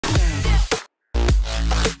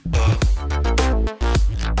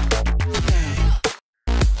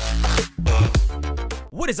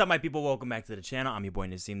What is up, my people? Welcome back to the channel. I'm your boy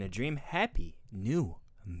Nassim the Dream. Happy New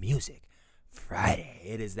Music Friday.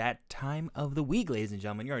 It is that time of the week, ladies and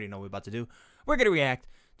gentlemen. You already know what we're about to do. We're going to react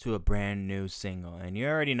to a brand new single. And you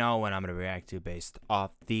already know what I'm going to react to based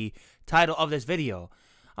off the title of this video.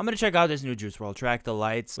 I'm going to check out this new Juice WRLD track, The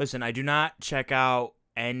Lights. Listen, I do not check out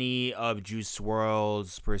any of Juice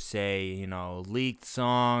WRLD's per se, you know, leaked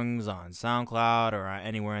songs on SoundCloud or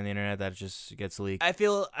anywhere on the internet that just gets leaked. I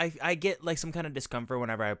feel I get like some kind of discomfort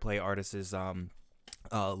whenever I play artists'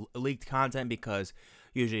 leaked content because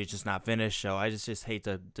usually it's just not finished, so I just hate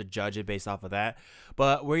to judge it based off of that.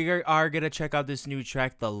 But we are going to check out this new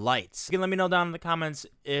track, The Lights. You can let me know down in the comments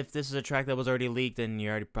if this is a track that was already leaked and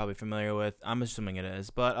you're already probably familiar with. I'm assuming it is.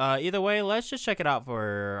 But either way, let's just check it out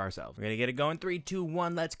for ourselves. We're going to get it going. 3, 2,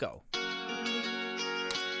 1, let's go.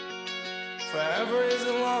 Forever is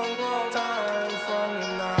a long, long time from the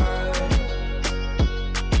night.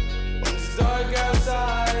 When it's dark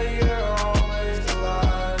outside, you're always the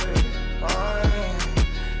light.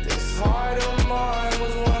 This heart of mine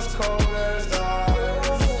was once cold as the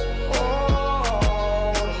ice.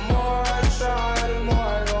 Oh, the more I try, the more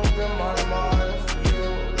I open my mind for you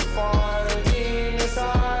to find the demons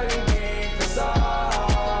hiding deep inside.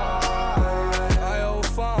 I owe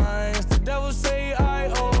fines, the devil say I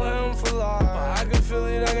owe him for life, but I can feel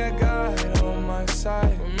it, I got God on my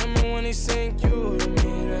side. Remember when he sent you to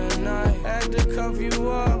me that night? Had to cuff you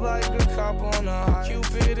up like a cop on a high.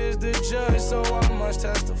 Cupid is the judge, so I must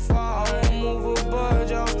testify. I won't move a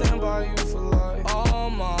budge, I'll stand by you for life. All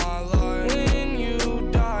my life. When you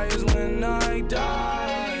die is when I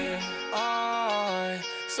die. I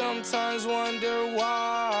sometimes wonder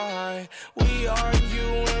why we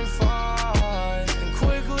argue and fight and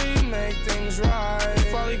quickly make things right.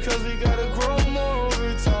 Probably cause we gotta grow more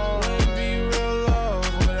over time. Wouldn't be real love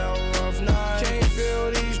without rough nights. Can't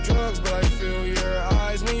feel these drugs, but I feel your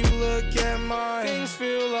eyes when you look at mine. Things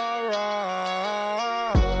feel alright.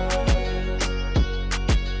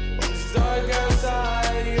 When it's dark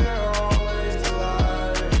outside, you're always the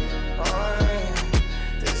light.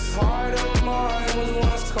 This heart of mine was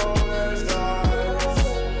once cold as the ice.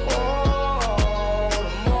 Oh,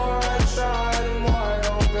 the more I try, the more I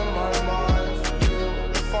open my mind for you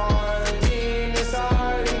to find the demons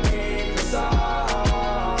hiding deep inside.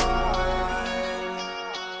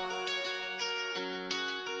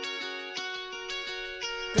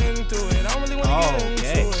 Been through it, I don't really wanna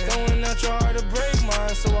get into it. Throwing out your heart to break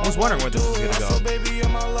mine, so I was wondering where this was gonna go. So baby, you're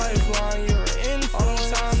my lifeline, you're an influence. All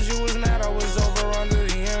those times you was mad, I was over under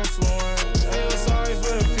the influence. Feel sorry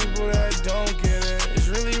for the people that don't get it. It's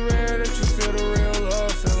really rare that you feel the real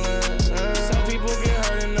love feeling. Some people get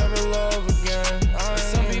hurt and never love again.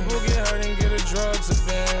 Some people get hurt and get a drugs a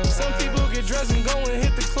bend. Some people get dressed and go and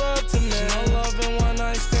hit the club to men. No love and one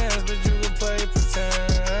night stands, but you can play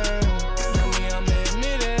pretend. I mean, I'm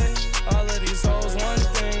admitted, all of these hoes one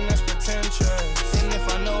thing that's pretentious. And if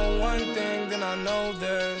I know one thing, then I know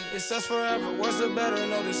that it's us forever. Worse or better,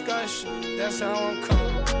 no discussion. That's how I'm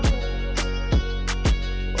coming.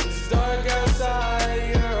 When it's dark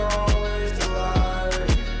outside, you're always the light.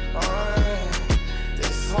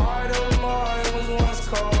 This heart of mine was once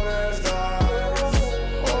cold as the ice.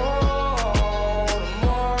 Oh, the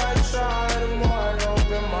more I try, the more I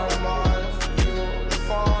open my mind for you to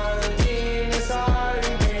find the demons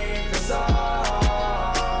hiding deep inside.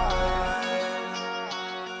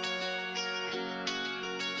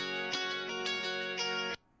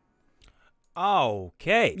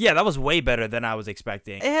 Okay. Yeah, that was way better than I was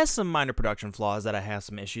expecting. It has some minor production flaws that I have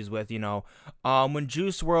some issues with, you know. When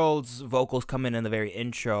Juice WRLD's vocals come in the very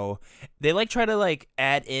intro, they like try to like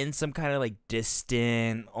add in some kind of like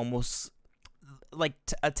distant, almost like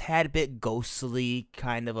a tad bit ghostly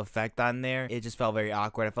kind of effect on there. It just felt very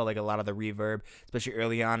awkward. I felt like a lot of the reverb, especially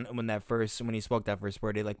early on when he spoke that first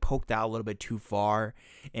word, it like poked out a little bit too far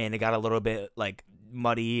and it got a little bit like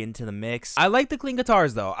muddy into the mix. I like the clean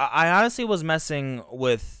guitars though. I honestly was messing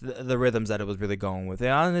with the rhythms that it was really going with. It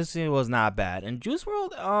honestly was not bad. And Juice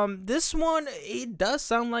WRLD, this one, it does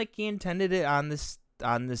sound like he intended it on this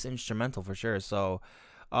instrumental for sure. So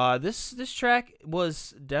this track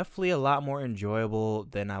was definitely a lot more enjoyable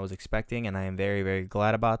than I was expecting, and I am very, very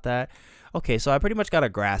glad about that. Okay, so I pretty much got a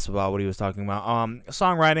grasp about what he was talking about.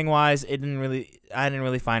 Songwriting wise, I didn't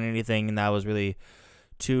really find anything that was really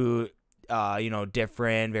too you know,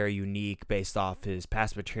 different, very unique based off his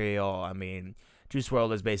past material. I mean, Juice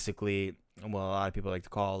WRLD is basically, well, a lot of people like to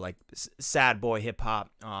call like sad boy hip hop.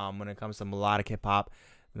 When it comes to melodic hip hop,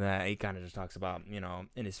 that he kind of just talks about, you know,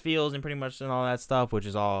 in his feels and pretty much and all that stuff, which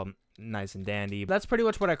is all nice and dandy. That's pretty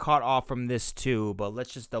much what I caught off from this too, but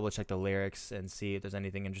let's just double check the lyrics and see if there's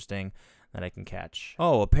anything interesting that I can catch.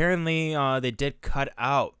 Oh, apparently they did cut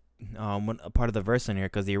out a part of the verse in here,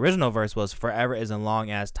 because the original verse was forever isn't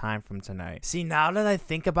long as time from tonight. See, now that I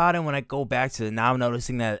think about it, when I go back to it, now I'm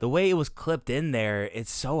noticing that the way it was clipped in there,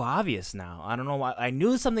 it's so obvious now. I don't know why. I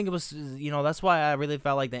knew something was, you know, that's why I really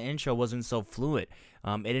felt like the intro wasn't so fluid.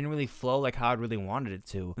 It didn't really flow like how I really wanted it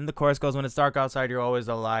to. And the chorus goes, when it's dark outside, you're always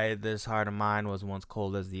the light. This heart of mine was once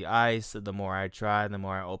cold as the ice. The more I try, the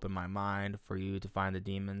more I open my mind for you to find the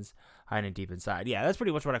demons hiding deep inside. Yeah, that's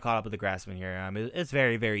pretty much what I caught up with the grasping here. It's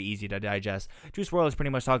very, very easy to digest. Juice WRLD is pretty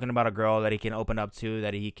much talking about a girl that he can open up to,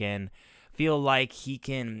 that he can feel like he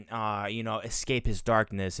can, you know, escape his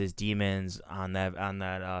darkness, his demons on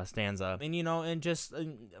that stanza, and you know, and just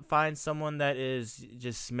find someone that is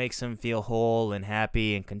just makes him feel whole and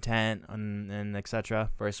happy and content, and etc.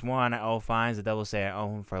 Verse 1, I owe fines. The devil say I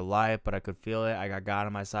owe him for life, but I could feel it. I got God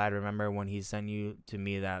on my side. Remember when he sent you to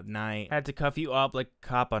me that night? Had to cuff you up like a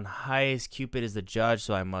cop on heist. Cupid is the judge,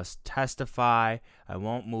 so I must testify. I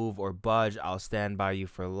won't move or budge. I'll stand by you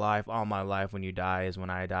for life. All my life when you die is when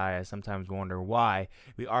I die. I sometimes wonder why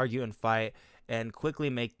we argue and fight and quickly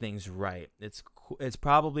make things right. It's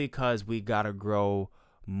probably because we gotta grow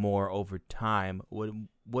more over time.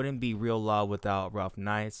 Wouldn't be real love without rough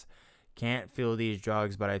nights. Can't feel these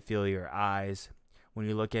drugs, but I feel your eyes. When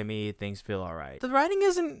you look at me, things feel alright. The writing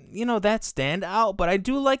isn't, you know, that standout, but I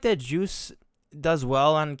do like that Juice does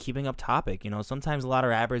well on keeping up topic. You know, sometimes a lot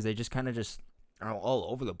of rappers, they just kind of just are all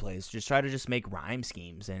over the place. Just try to just make rhyme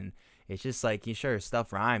schemes, and it's just like, you sure,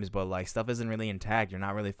 stuff rhymes, but like stuff isn't really intact. You're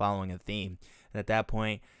not really following a theme. And at that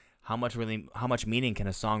point, how much meaning can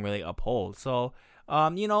a song really uphold? So,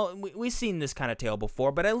 you know, we've seen this kind of tale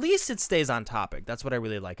before, but at least it stays on topic. That's what I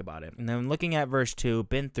really like about it. And then looking at verse 2,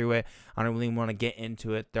 been through it. I don't really want to get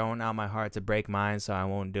into it. Throwing out my heart to break mine, so I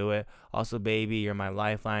won't do it. Also, baby, you're my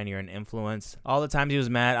lifeline. You're an influence. All the times he was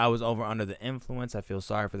mad, I was over under the influence. I feel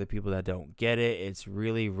sorry for the people that don't get it. It's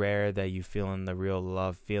really rare that you feeling the real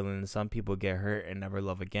love feeling. Some people get hurt and never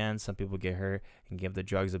love again. Some people get hurt and give the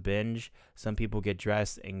drugs a binge. Some people get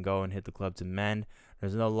dressed and go and hit the club to mend.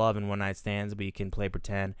 There's no love in one night stands, but you can play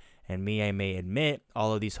pretend. And me, I may admit,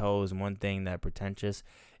 all of these hoes, one thing that pretentious.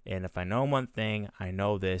 And if I know one thing, I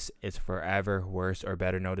know this. It's forever, worse or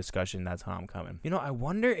better, no discussion. That's how I'm coming. You know, I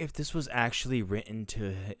wonder if this was actually written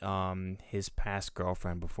to his past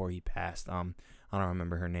girlfriend before he passed. I don't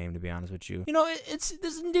remember her name, to be honest with you. You know, it's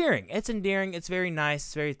endearing. It's endearing. It's very nice.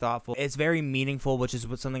 It's very thoughtful. It's very meaningful, which is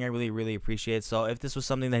something I really, really appreciate. So if this was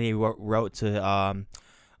something that he wrote to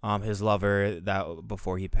his lover that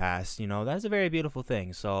before he passed, you know, that's a very beautiful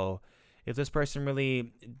thing. So if this person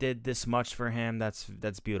really did this much for him,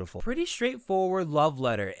 that's beautiful. Pretty straightforward love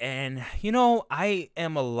letter. And, you know, I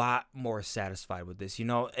am a lot more satisfied with this. You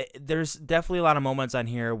know, there's definitely a lot of moments on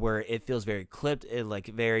here where it feels very clipped, like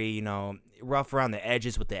very, you know, rough around the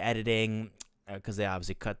edges with the editing, because they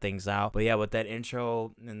obviously cut things out. But yeah, with that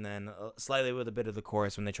intro and then slightly with a bit of the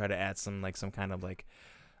chorus when they try to add some kind of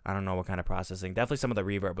I don't know what kind of processing. Definitely some of the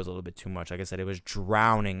reverb was a little bit too much. Like I said, it was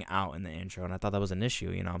drowning out in the intro, and I thought that was an issue,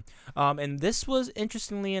 you know. And this was,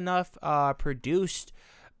 interestingly enough, produced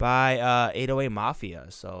by 808 Mafia,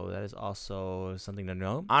 so that is also something to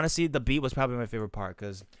know. Honestly, the beat was probably my favorite part,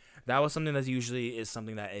 because that was something that usually is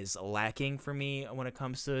something that is lacking for me when it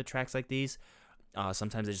comes to tracks like these.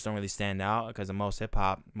 Sometimes they just don't really stand out, because in most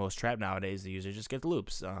hip-hop, most trap nowadays, the user just gets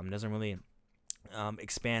loops. Doesn't really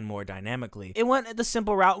expand more dynamically. It went the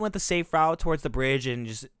simple route, went the safe route towards the bridge, and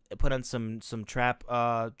just put on some trap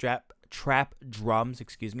drums,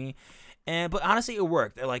 excuse me. But honestly, it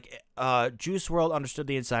worked. Like Juice WRLD understood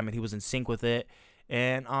the assignment. He was in sync with it.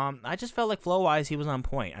 And I just felt like flow-wise, he was on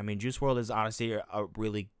point. I mean, Juice WRLD is honestly a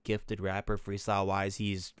really gifted rapper. Freestyle-wise,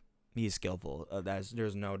 he's skillful.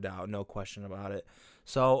 There's no doubt, no question about it.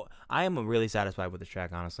 So I am really satisfied with this track,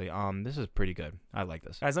 honestly. This is pretty good. I like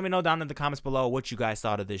this. Guys, let me know down in the comments below what you guys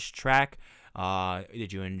thought of this track.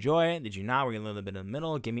 Did you enjoy it? Did you not? We're a little bit in the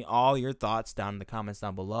middle. Give me all your thoughts down in the comments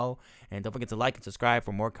down below. And don't forget to like and subscribe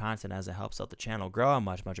for more content, as it helps out the channel grow. I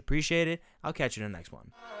much appreciate it. I'll catch you in the next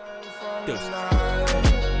one. Deuces.